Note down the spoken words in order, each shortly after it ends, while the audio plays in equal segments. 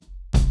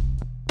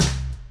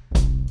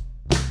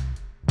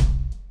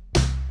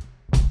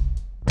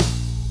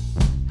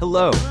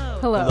Hello.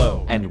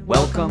 Hello. And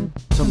welcome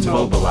to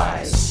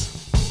Mobilize.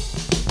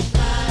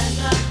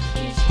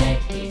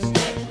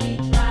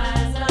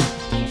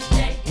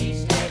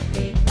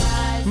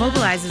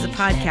 Mobilize is a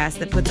podcast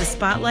that puts a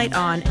spotlight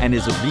on And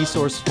is a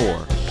resource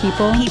for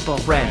people,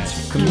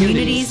 friends,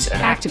 communities,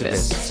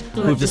 Activists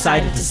who've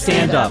decided to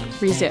stand up,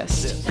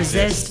 resist.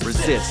 resist,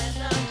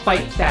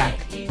 fight back,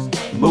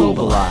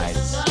 mobilize.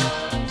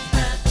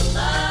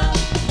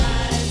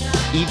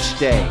 Each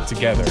day,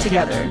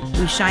 Together,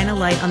 we shine a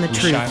light on the We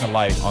truth. shine a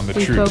light on the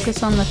we truth.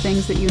 focus on the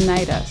things that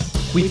unite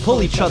us. we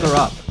pull each other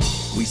up.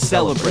 We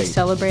celebrate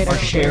our our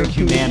shared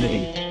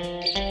humanity.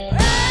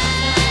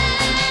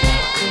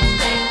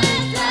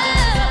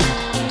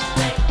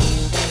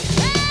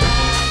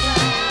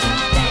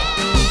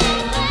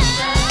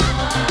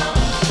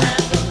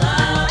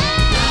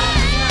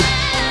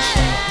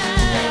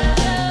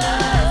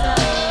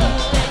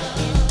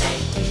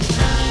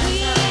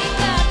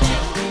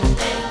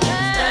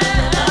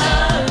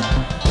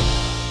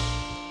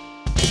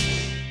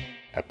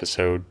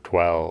 Episode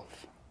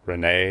 12.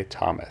 Renee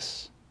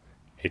Thomas,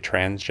 a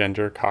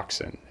transgender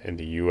coxswain in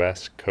the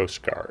U.S.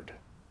 Coast Guard.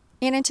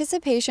 In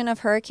anticipation of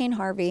Hurricane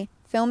Harvey,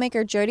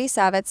 filmmaker Jody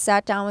Savitz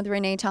sat down with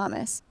Renee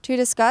Thomas to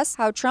discuss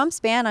how Trump's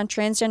ban on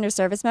transgender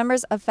service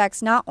members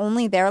affects not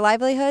only their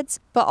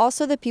livelihoods, but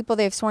also the people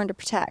they've sworn to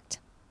protect.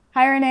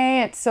 Hi,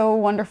 Renee. It's so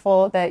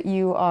wonderful that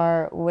you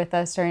are with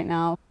us right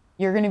now.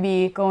 You're going to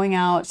be going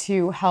out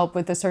to help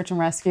with the search and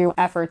rescue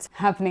efforts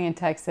happening in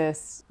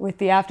Texas with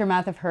the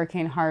aftermath of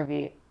Hurricane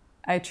Harvey.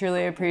 I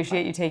truly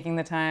appreciate you taking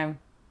the time.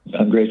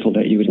 I'm grateful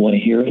that you would want to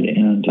hear it,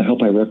 and I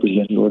hope I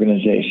represent the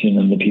organization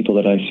and the people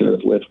that I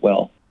serve with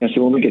well. And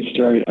so when we get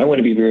started, I want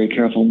to be very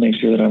careful and make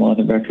sure that I'm on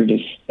the record as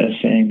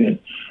saying that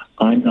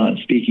I'm not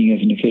speaking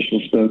as an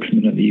official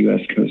spokesman of the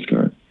U.S. Coast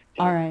Guard.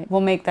 All right,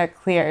 we'll make that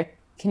clear.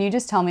 Can you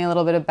just tell me a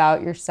little bit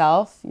about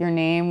yourself, your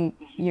name,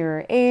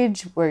 your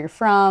age, where you're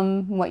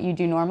from, what you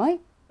do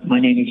normally? My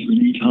name is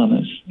Renee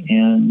Thomas,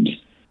 and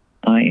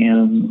I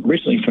am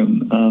originally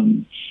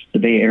from the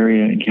Bay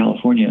Area in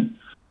California.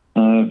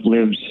 I've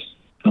lived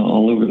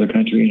all over the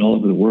country and all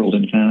over the world,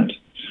 in fact.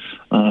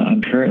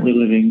 I'm currently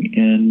living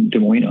in Des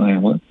Moines,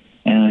 Iowa,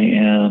 and I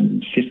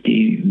am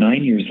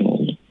 59 years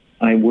old.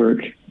 I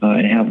work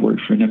and have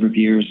worked for a number of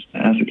years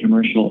as a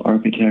commercial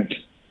architect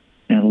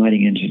and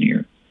lighting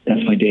engineer.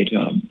 That's my day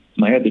job.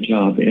 My other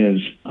job is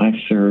I've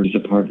served as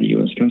a part of the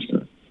U.S. Coast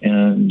Guard,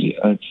 and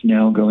it's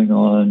now going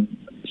on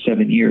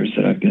 7 years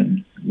that I've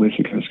been with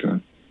the Coast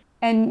Guard.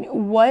 And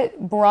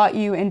what brought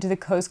you into the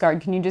Coast Guard?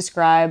 Can you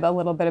describe a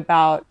little bit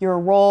about your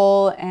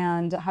role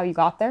and how you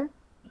got there?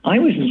 I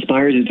was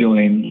inspired to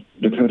join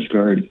the Coast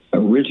Guard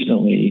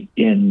originally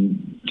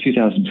in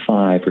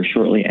 2005, or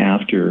shortly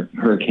after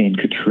Hurricane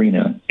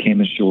Katrina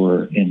came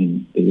ashore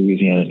in the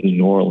Louisiana,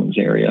 New Orleans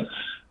area.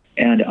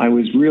 And I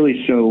was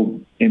really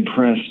so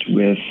impressed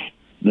with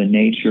the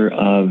nature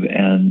of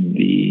and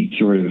the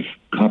sort of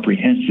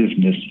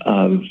comprehensiveness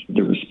of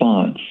the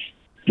response.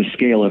 The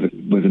scale of it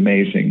was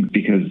amazing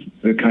because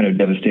the kind of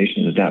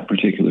devastation that that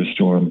particular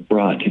storm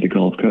brought to the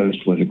Gulf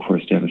Coast was, of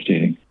course,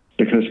 devastating.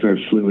 The Coast Guard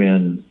flew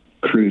in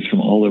crews from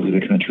all over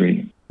the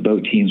country.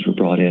 Boat teams were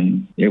brought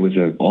in. It was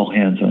an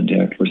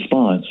all-hands-on-deck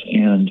response.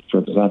 And for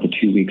about the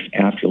 2 weeks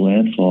after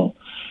landfall,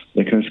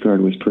 the Coast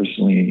Guard was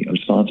personally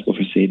responsible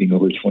for saving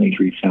over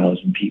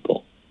 23,000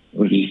 people. It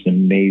was just an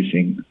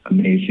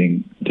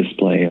amazing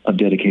display of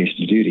dedication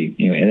to duty.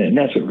 And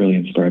that's what really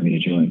inspired me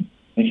to join.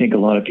 I think a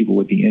lot of people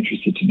would be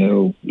interested to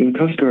know the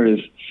Coast Guard is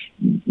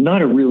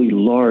not a really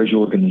large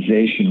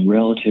organization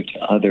relative to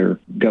other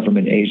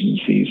government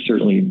agencies,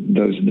 certainly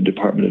those in the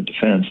Department of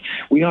Defense.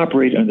 We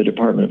operate under the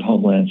Department of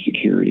Homeland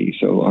Security,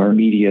 so our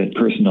immediate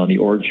person on the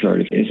org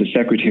chart is the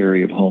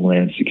Secretary of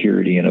Homeland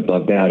Security, and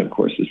above that, of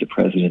course, is the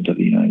President of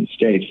the United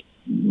States.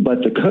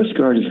 But the Coast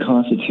Guard is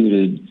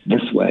constituted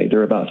this way.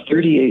 There are about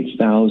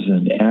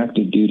 38,000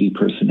 active duty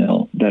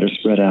personnel that are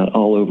spread out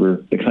all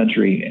over the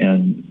country,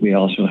 and we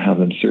also have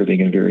them serving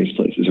in various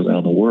places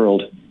around the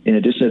world. In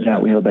addition to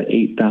that, we have about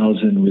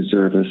 8,000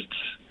 reservists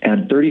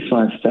and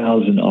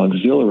 35,000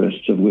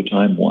 auxiliarists, of which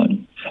I'm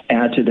one.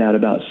 Add to that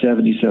about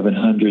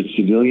 7,700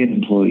 civilian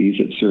employees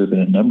that serve in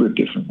a number of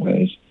different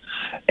ways.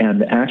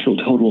 And the actual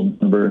total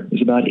number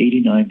is about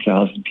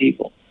 89,000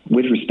 people.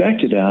 With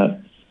respect to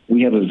that,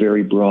 we have a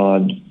very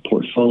broad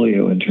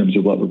portfolio in terms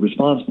of what we're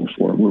responsible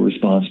for. We're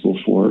responsible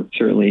for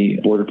certainly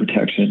border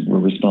protection. We're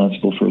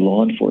responsible for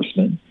law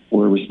enforcement.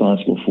 We're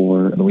responsible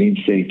for marine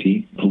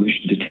safety,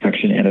 pollution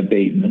detection and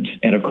abatement,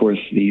 and of course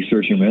the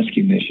search and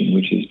rescue mission,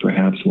 which is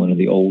perhaps one of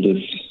the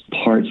oldest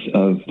parts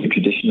of the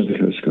tradition of the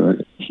Coast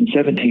Guard. Since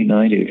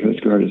 1790, the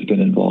Coast Guard has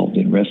been involved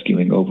in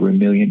rescuing over 1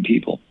 million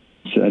people.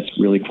 So that's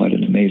really quite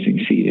an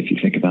amazing feat if you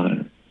think about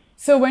it.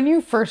 So when you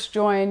first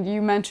joined,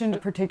 you mentioned a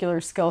particular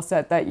skill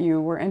set that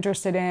you were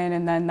interested in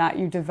and then that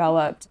you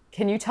developed.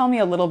 Can you tell me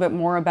a little bit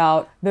more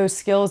about those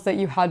skills that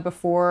you had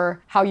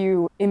before, how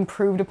you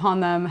improved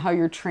upon them, how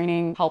your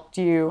training helped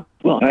you?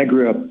 Well, I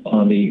grew up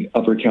on the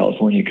upper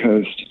California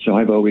coast, so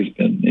I've always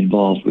been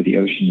involved with the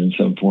ocean in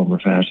some form or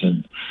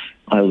fashion.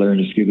 I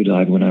learned to scuba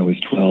dive when I was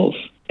 12.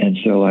 And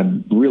so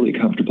I'm really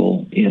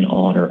comfortable in,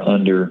 on, or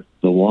under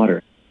the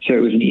water. So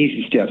it was an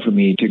easy step for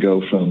me to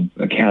go from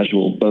a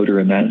casual boater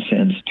in that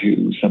sense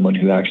to someone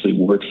who actually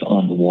works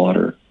on the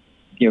water.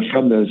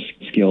 From those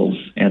skills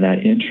and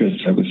that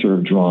interest, I was sort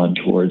of drawn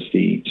towards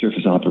the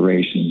surface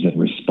operations and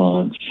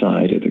response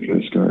side of the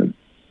Coast Guard.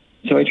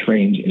 So I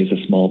trained as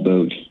a small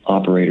boat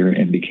operator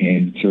and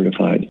became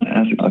certified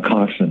as a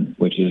coxswain,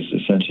 which is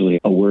essentially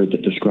a word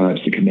that describes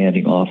the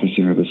commanding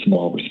officer of a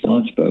small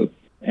response boat.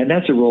 And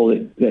that's a role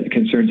that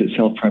concerns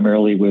itself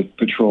primarily with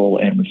patrol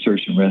and with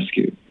search and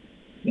rescue.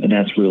 And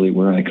that's really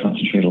where I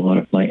concentrate a lot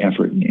of my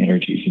effort and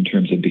energies in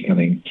terms of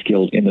becoming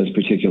skilled in those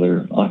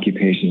particular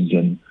occupations.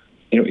 And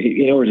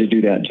in order to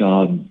do that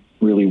job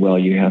really well,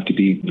 you have to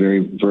be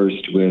very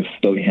versed with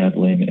boat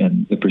handling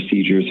and the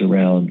procedures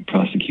around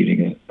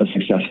prosecuting a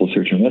successful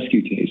search and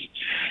rescue case.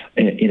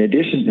 In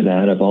addition to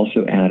that, I've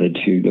also added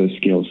to those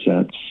skill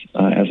sets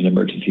as an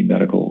emergency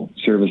medical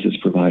services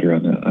provider.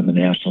 I'm a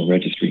National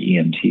Registry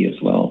EMT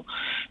as well.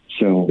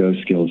 So those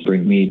skills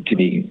bring me to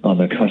be on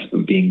the cusp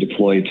of being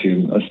deployed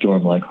to a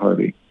storm like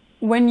Harvey.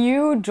 When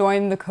you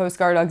joined the Coast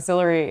Guard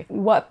Auxiliary,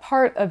 what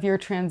part of your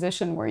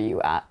transition were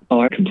you at?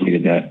 I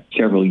completed that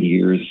several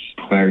years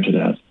prior to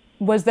that.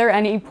 Was there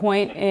any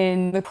point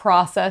in the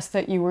process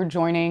that you were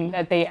joining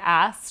that they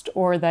asked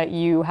or that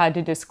you had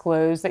to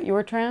disclose that you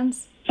were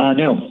trans?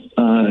 No.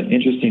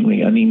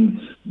 Interestingly,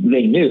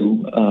 they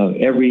knew.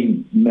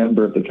 Every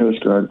member of the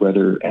Coast Guard,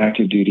 whether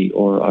active duty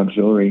or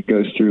auxiliary,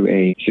 goes through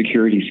a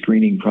security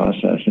screening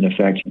process. In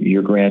effect,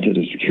 you're granted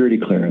a security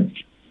clearance,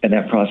 and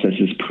that process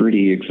is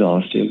pretty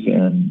exhaustive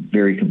and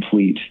very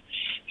complete.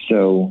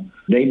 So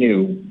they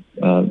knew,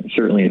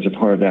 certainly as a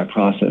part of that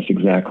process,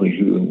 exactly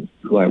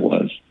who I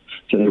was.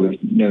 So there was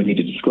no need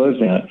to disclose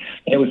that.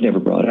 And it was never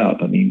brought up.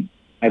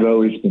 I've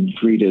always been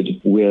treated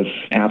with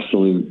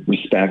absolute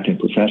respect and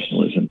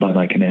professionalism by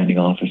my commanding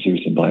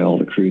officers and by all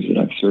the crews that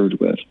I've served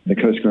with. The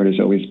Coast Guard has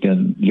always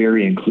been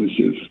very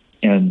inclusive,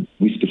 and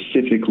we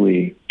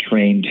specifically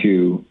train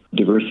to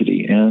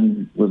diversity,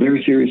 and we're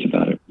very serious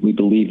about it. We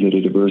believe that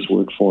a diverse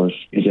workforce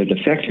is an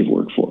effective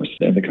workforce,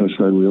 and the Coast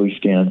Guard really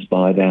stands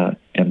by that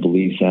and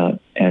believes that,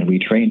 and we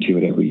train to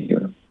it every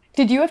year.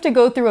 Did you have to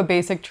go through a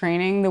basic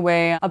training the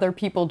way other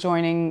people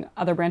joining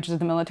other branches of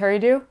the military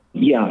do?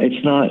 Yeah,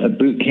 it's not a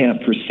boot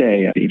camp per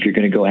se. If you're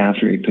going to go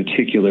after a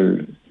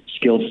particular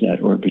skill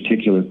set or a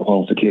particular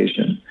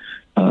qualification,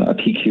 a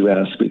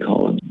PQS, we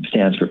call it,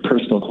 stands for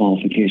Personal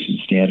Qualification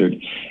Standard.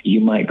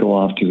 You might go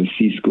off to a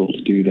C school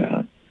to do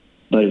that.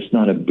 But it's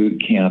not a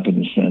boot camp in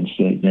the sense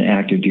that an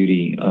active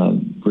duty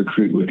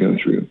recruit would go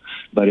through.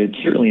 But it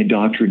certainly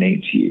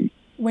indoctrinates you.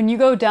 When you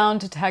go down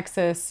to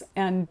Texas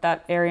and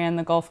that area in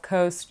the Gulf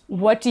Coast,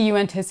 what do you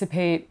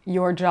anticipate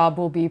your job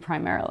will be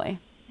primarily?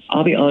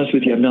 I'll be honest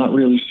with you, I'm not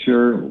really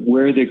sure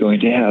where they're going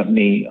to have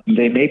me.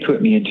 They may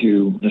put me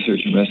into the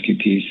search and rescue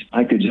piece.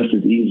 I could just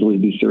as easily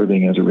be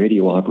serving as a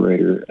radio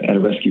operator at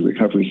a rescue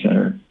recovery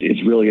center.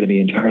 It's really going to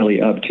be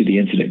entirely up to the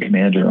incident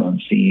commander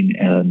on scene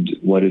and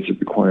what is the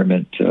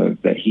requirement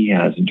that he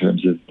has in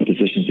terms of the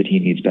positions that he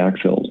needs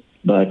backfilled.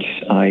 But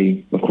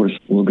I, of course,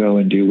 will go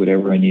and do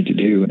whatever I need to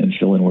do and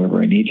fill in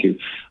wherever I need to.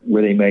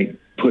 Where they might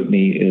put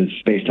me is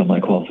based on my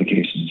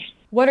qualifications.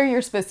 What are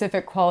your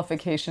specific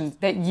qualifications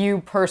that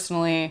you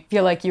personally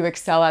feel like you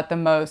excel at the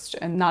most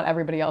and not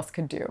everybody else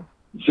could do?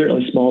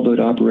 Certainly small boat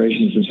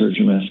operations and search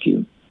and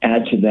rescue.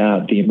 Add to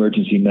that the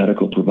emergency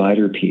medical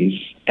provider piece.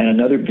 And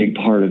another big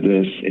part of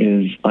this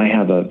is I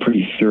have a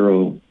pretty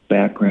thorough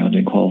background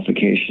and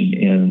qualification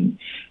in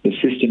the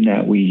system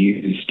that we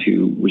use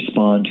to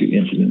respond to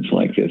incidents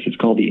like this. It's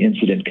called the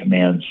Incident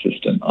Command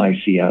System,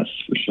 ICS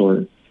for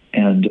short.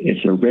 And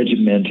it's a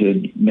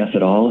regimented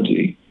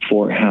methodology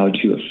for how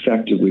to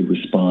effectively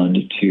respond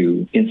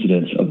to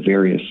incidents of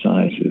various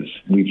sizes.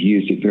 We've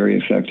used it very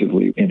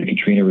effectively in the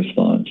Katrina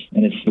response.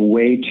 And it's the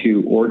way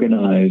to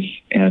organize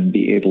and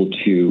be able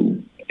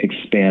to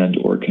expand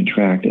or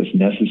contract as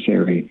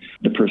necessary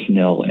the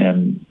personnel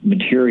and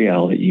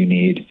material that you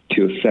need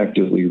to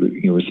effectively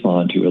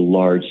respond to a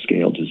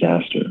large-scale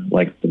disaster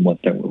like the one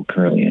that we're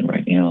currently in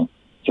right now.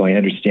 So I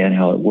understand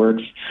how it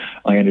works.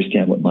 I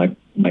understand what my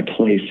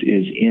place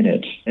is in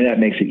it. And that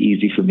makes it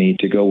easy for me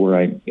to go where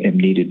I am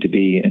needed to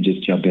be and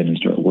just jump in and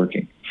start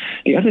working.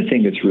 The other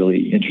thing that's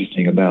really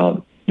interesting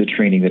about the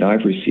training that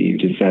I've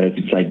received is that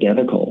it's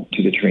identical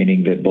to the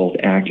training that both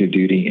active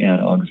duty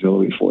and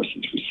auxiliary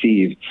forces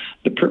receive,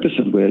 the purpose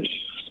of which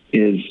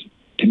is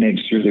to make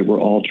sure that we're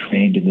all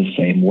trained in the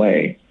same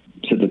way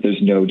so that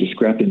there's no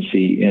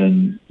discrepancy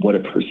in what a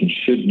person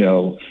should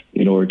know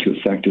in order to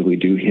effectively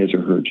do his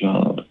or her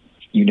job.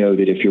 You know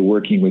that if you're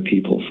working with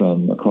people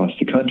from across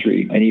the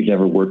country and you've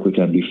never worked with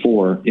them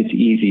before, it's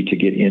easy to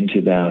get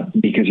into that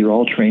because you're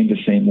all trained the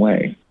same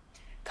way.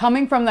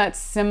 Coming from that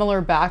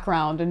similar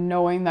background and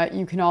knowing that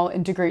you can all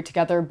integrate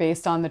together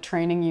based on the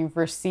training you've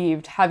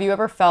received, have you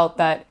ever felt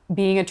that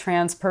being a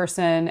trans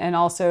person and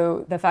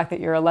also the fact that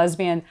you're a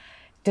lesbian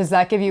Does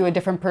that give you a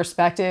different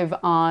perspective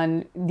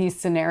on these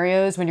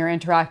scenarios when you're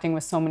interacting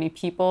with so many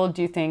people?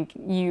 Do you think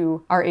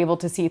you are able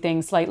to see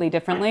things slightly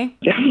differently?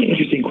 That's an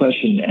interesting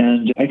question,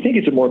 and I think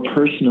it's a more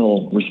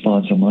personal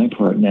response on my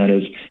part, and that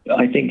is,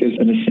 I think there's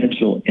an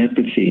essential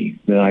empathy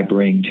that I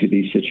bring to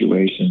these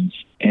situations.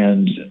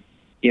 And,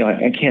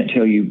 I can't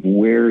tell you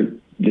where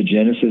the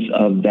genesis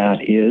of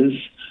that is.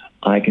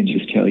 I can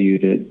just tell you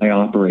that I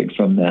operate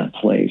from that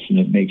place, and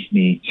it makes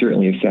me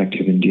certainly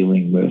effective in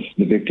dealing with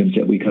the victims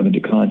that we come into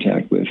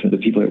contact with and the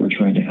people that we're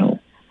trying to help.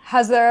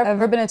 Has there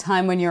ever been a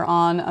time when you're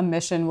on a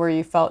mission where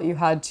you felt you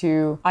had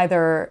to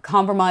either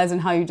compromise in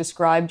how you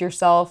described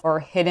yourself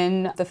or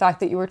hidden the fact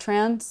that you were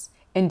trans?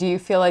 And do you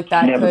feel like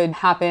that could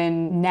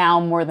happen now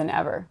more than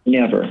ever?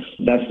 Never.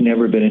 That's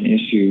never been an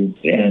issue,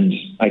 and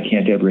I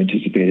can't ever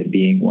anticipate it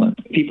being one.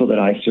 People that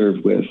I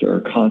serve with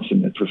are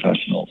consummate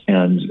professionals,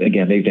 and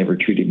again, they've never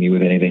treated me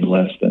with anything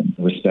less than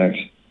respect.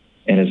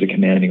 And as a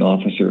commanding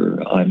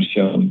officer, I'm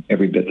shown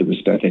every bit the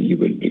respect that you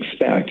would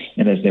expect,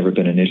 and that's never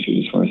been an issue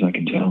as far as I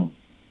can tell.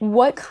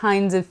 What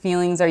kinds of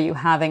feelings are you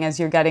having as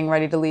you're getting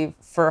ready to leave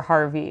for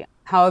Harvey?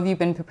 How have you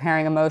been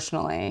preparing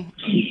emotionally?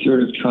 You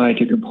sort of try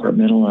to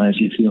compartmentalize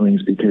your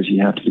feelings because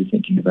you have to be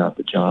thinking about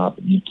the job,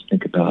 and you have to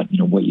think about,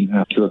 what you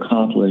have to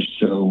accomplish.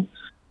 So,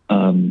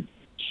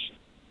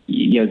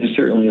 there's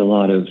certainly a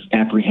lot of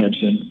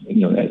apprehension.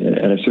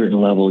 At a certain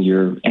level,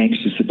 you're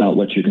anxious about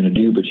what you're going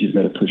to do, but you've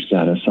got to push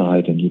that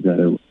aside, and you've got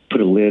to put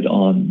a lid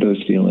on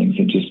those feelings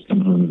and just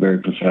come from a very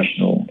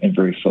professional and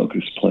very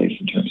focused place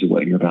in terms of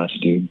what you're about to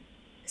do.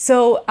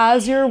 So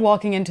as you're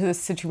walking into this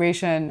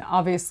situation,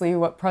 obviously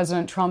what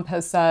President Trump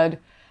has said,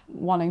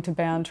 wanting to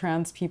ban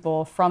trans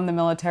people from the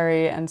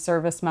military and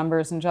service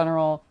members in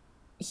general,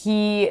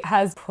 he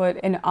has put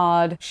an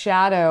odd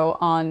shadow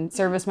on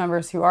service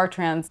members who are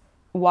trans.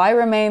 Why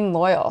remain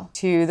loyal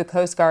to the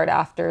Coast Guard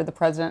after the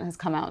president has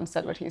come out and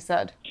said what he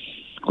said?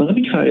 Well, let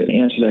me try to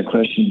answer that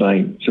question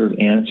by sort of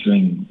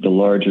answering the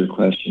larger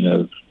question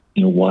of,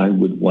 why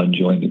would one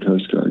join the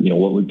Coast Guard?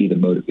 What would be the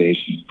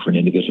motivation for an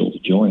individual to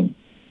join?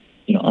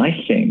 I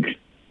think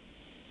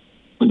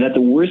that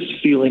the worst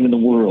feeling in the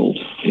world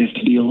is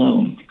to be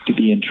alone, to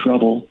be in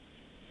trouble,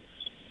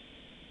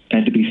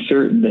 and to be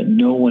certain that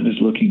no one is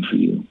looking for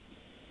you.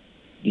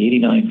 The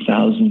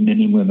 89,000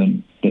 men and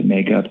women that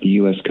make up the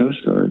U.S.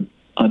 Coast Guard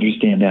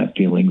understand that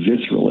feeling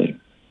viscerally.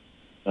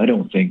 I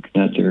don't think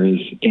that there is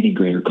any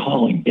greater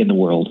calling in the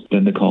world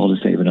than the call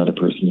to save another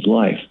person's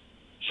life.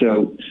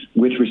 So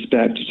with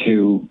respect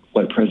to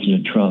what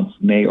President Trump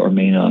may or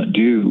may not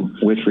do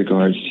with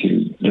regards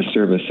to the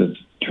service of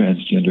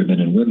transgender men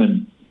and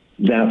women,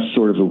 that's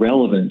sort of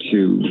irrelevant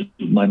to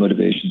my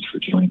motivations for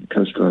joining the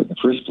Coast Guard in the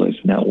first place,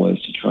 and that was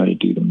to try to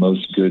do the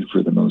most good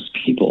for the most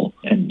people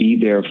and be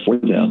there for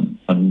them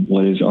on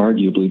what is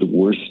arguably the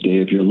worst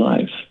day of your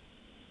life.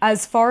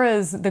 As far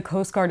as the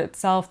Coast Guard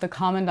itself, the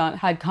Commandant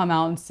had come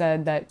out and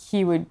said that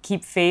he would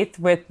keep faith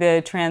with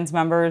the trans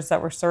members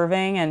that were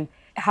serving. And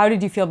how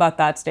did you feel about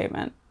that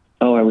statement?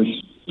 Oh, I was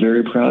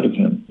very proud of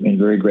him and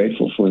very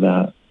grateful for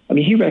that. I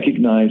mean, he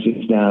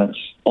recognizes that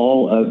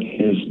all of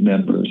his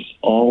members,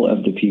 all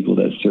of the people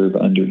that serve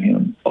under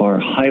him are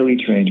highly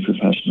trained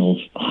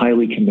professionals,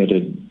 highly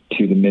committed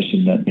to the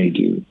mission that they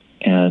do.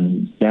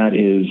 And that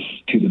is,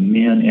 to the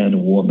man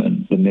and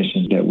woman, the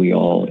mission that we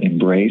all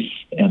embrace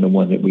and the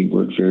one that we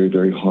work very,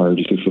 very hard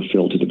to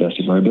fulfill to the best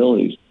of our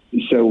abilities.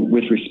 So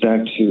with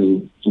respect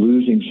to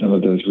losing some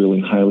of those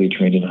really highly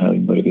trained and highly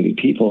motivated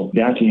people,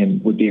 that to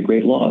him would be a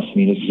great loss. I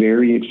mean, it's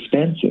very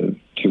expensive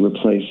to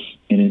replace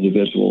an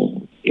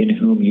individual in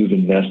whom you've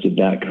invested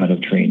that kind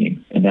of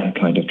training and that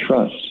kind of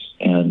trust.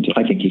 And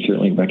I think he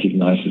certainly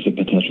recognizes the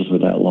potential for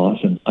that loss,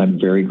 and I'm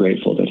very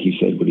grateful that he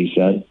said what he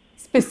said.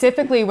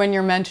 Specifically, when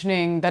you're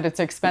mentioning that it's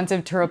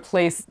expensive to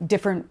replace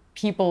different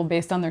people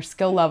based on their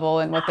skill level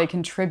and what they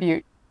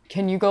contribute,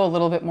 can you go a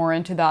little bit more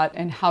into that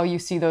and how you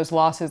see those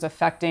losses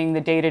affecting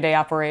the day-to-day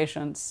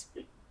operations?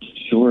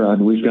 Sure.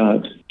 We've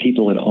got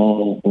people at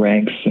all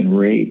ranks and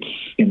rates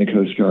in the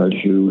Coast Guard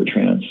who are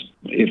trans.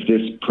 If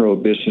this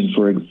prohibition,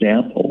 for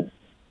example,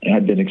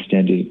 had been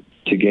extended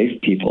to gay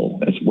people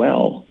as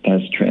well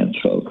as trans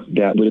folk,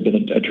 that would have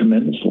been a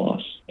tremendous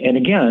loss. And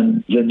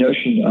again, the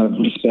notion of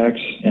respect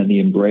and the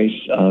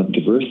embrace of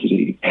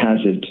diversity has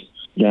it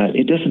that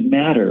it doesn't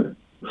matter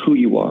who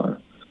you are.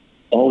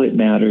 All it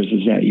matters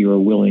is that you are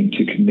willing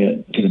to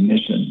commit to the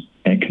mission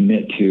and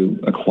commit to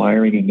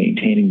acquiring and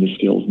maintaining the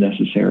skills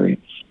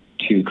necessary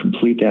to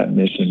complete that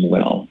mission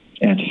well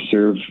and to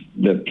serve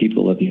the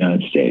people of the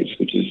United States,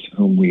 which is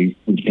whom we've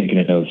taken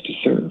an oath to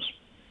serve.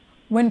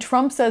 When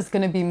Trump says it's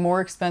going to be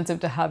more expensive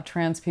to have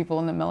trans people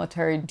in the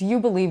military, do you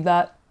believe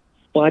that?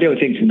 Well, I don't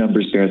think the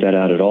numbers bear that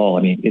out at all.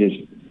 I mean, it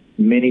is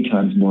many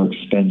times more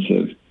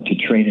expensive to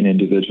train an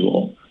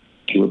individual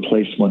to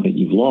replace one that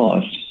you've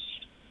lost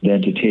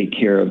than to take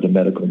care of the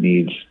medical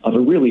needs of a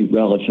really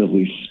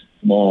relatively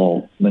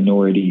small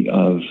minority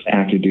of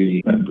active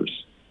duty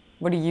members.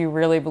 What do you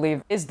really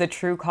believe is the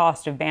true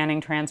cost of banning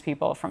trans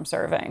people from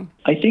serving?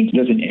 I think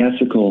there's an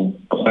ethical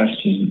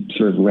question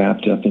sort of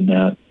wrapped up in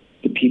that.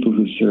 The people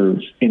who serve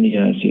in the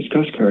United States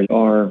Coast Guard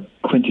are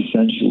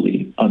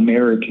quintessentially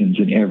Americans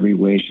in every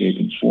way, shape,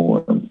 and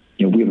form.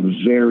 We have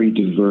a very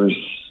diverse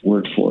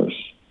workforce,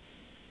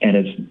 and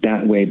it's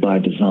that way by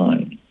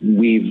design.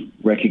 We've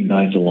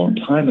recognized a long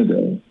time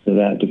ago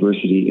that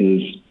diversity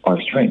is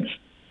our strength.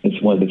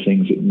 It's one of the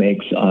things that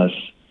makes us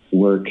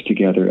work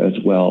together as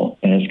well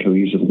and as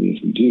cohesively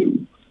as we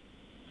do.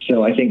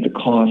 So I think the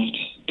cost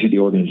to the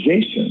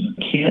organization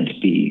can't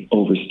be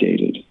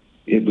overstated.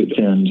 It would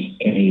send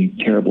a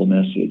terrible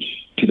message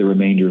to the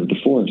remainder of the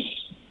force,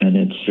 and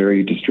it's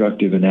very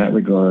destructive in that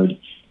regard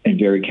and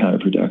very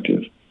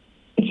counterproductive.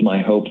 It's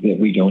my hope that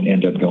we don't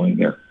end up going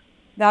there.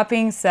 That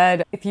being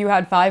said, if you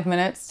had 5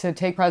 minutes to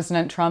take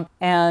President Trump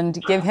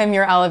and give him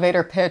your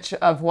elevator pitch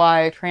of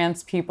why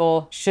trans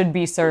people should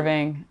be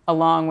serving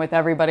along with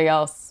everybody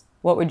else,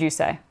 what would you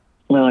say?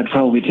 Well, I'd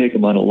probably take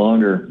him on a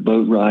longer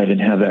boat ride and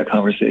have that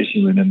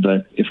conversation with him.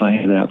 But if I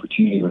had the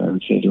opportunity, what I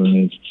would say to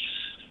him is,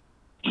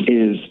 it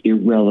is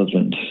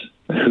irrelevant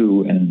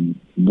who and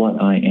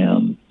what I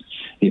am.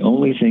 The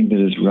only thing that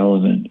is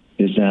relevant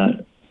is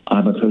that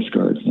I'm a Coast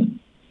Guardsman.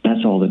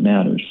 That's all that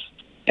matters.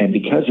 And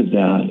because of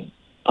that,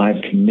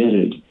 I've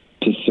committed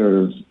to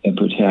serve and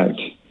protect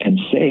and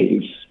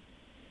save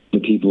the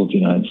people of the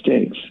United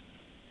States.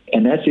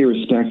 And that's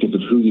irrespective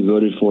of who you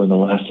voted for in the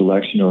last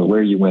election or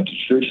where you went to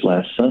church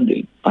last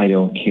Sunday. I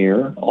don't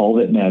care. All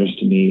that matters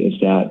to me is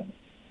that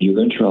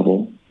you're in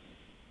trouble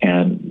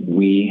and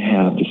we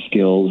have the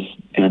skills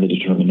and the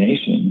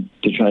determination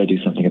to try to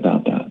do something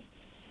about that.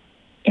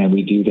 And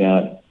we do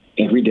that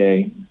every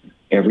day,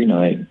 every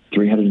night,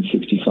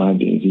 365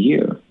 days a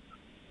year.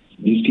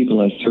 These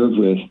people I serve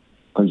with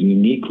are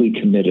uniquely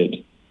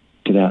committed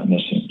to that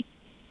mission.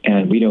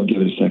 And we don't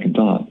give it a second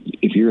thought.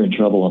 If you're in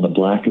trouble on the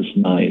blackest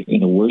night, in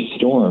the worst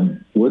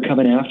storm, we're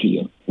coming after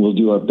you. We'll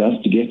do our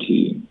best to get to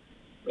you.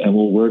 And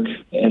we'll work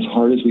as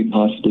hard as we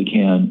possibly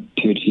can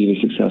to achieve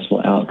a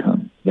successful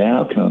outcome. The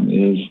outcome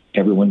is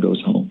everyone goes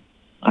home.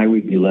 I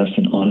would be less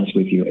than honest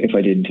with you if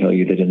I didn't tell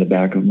you that in the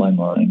back of my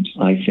mind,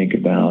 I think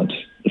about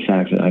the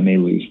fact that I may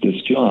lose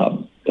this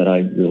job that I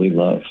really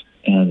love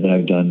and that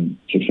I've done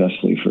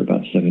successfully for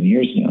about 7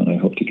 years now. And I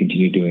hope to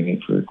continue doing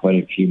it for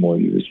quite a few more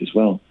years as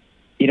well.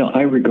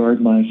 I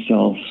regard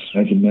myself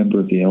as a member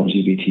of the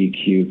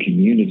LGBTQ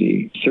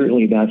community.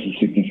 Certainly that's a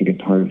significant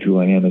part of who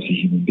I am as a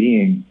human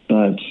being,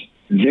 but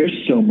there's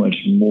so much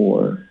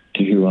more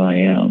to who I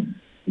am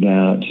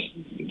that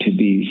to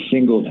be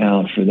singled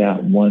out for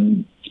that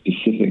one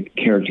specific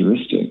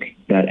characteristic,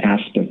 that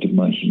aspect of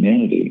my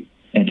humanity,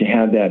 and to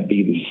have that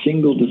be the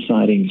single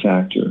deciding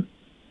factor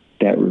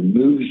that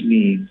removes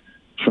me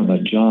from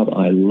a job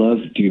I love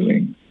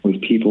doing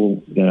with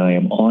people that I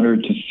am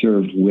honored to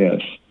serve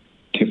with,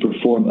 to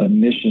perform a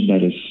mission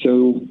that is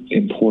so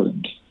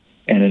important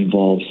and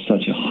involves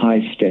such a high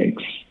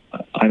stakes.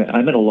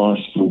 I'm at a loss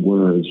for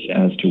words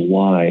as to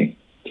why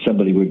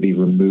somebody would be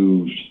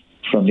removed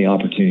from the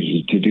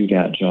opportunity to do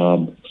that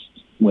job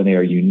when they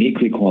are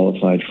uniquely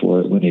qualified for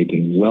it, when they've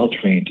been well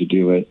trained to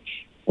do it,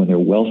 when they're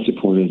well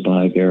supported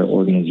by their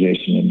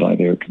organization and by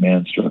their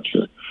command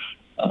structure.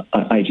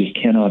 I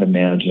just cannot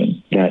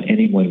imagine that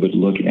anyone would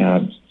look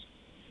at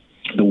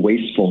the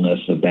wastefulness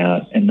of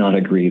that and not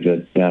agree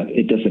that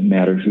it doesn't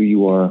matter who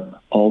you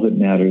are. All that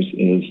matters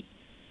is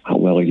how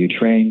well are you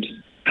trained,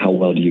 how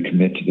well do you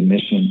commit to the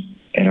mission,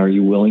 and are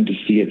you willing to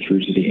see it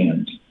through to the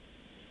end?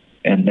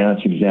 And that's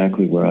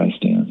exactly where I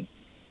stand.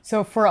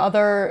 So for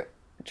other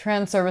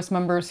trans service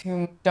members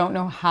who don't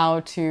know how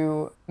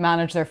to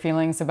manage their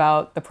feelings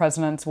about the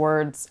president's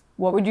words,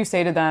 what would you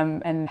say to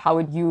them and how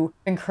would you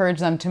encourage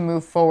them to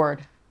move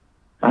forward?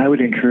 I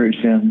would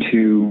encourage them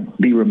to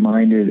be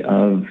reminded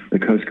of the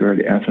Coast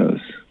Guard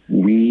ethos.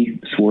 We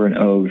swore an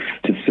oath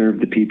to serve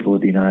the people of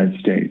the United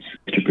States,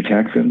 to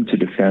protect them, to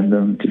defend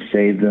them, to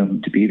save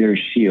them, to be their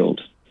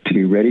shield, to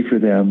be ready for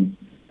them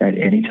at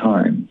any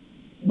time.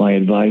 My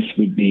advice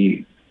would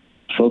be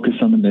focus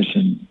on the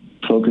mission,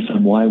 focus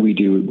on why we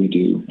do what we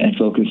do, and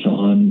focus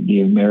on the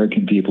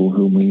American people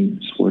whom we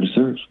swore to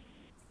serve.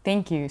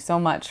 Thank you so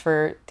much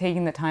for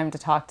taking the time to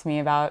talk to me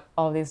about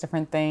all these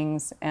different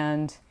things.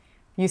 And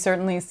you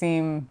certainly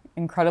seem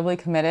incredibly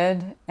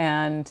committed,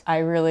 and I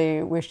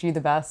really wish you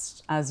the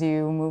best as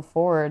you move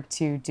forward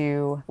to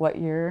do what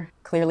you're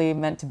clearly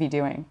meant to be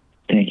doing.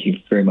 Thank you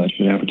very much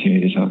for the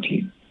opportunity to talk to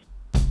you.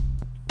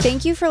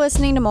 Thank you for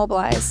listening to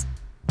Mobilize.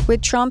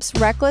 With Trump's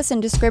reckless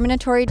and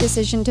discriminatory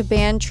decision to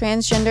ban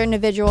transgender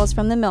individuals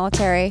from the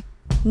military,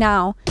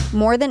 now,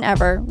 more than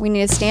ever, we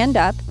need to stand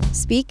up,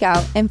 speak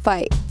out, and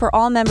fight for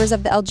all members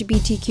of the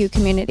LGBTQ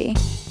community.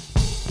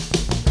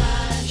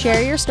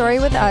 Share your story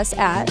with us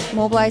at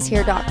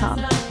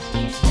mobilizehere.com.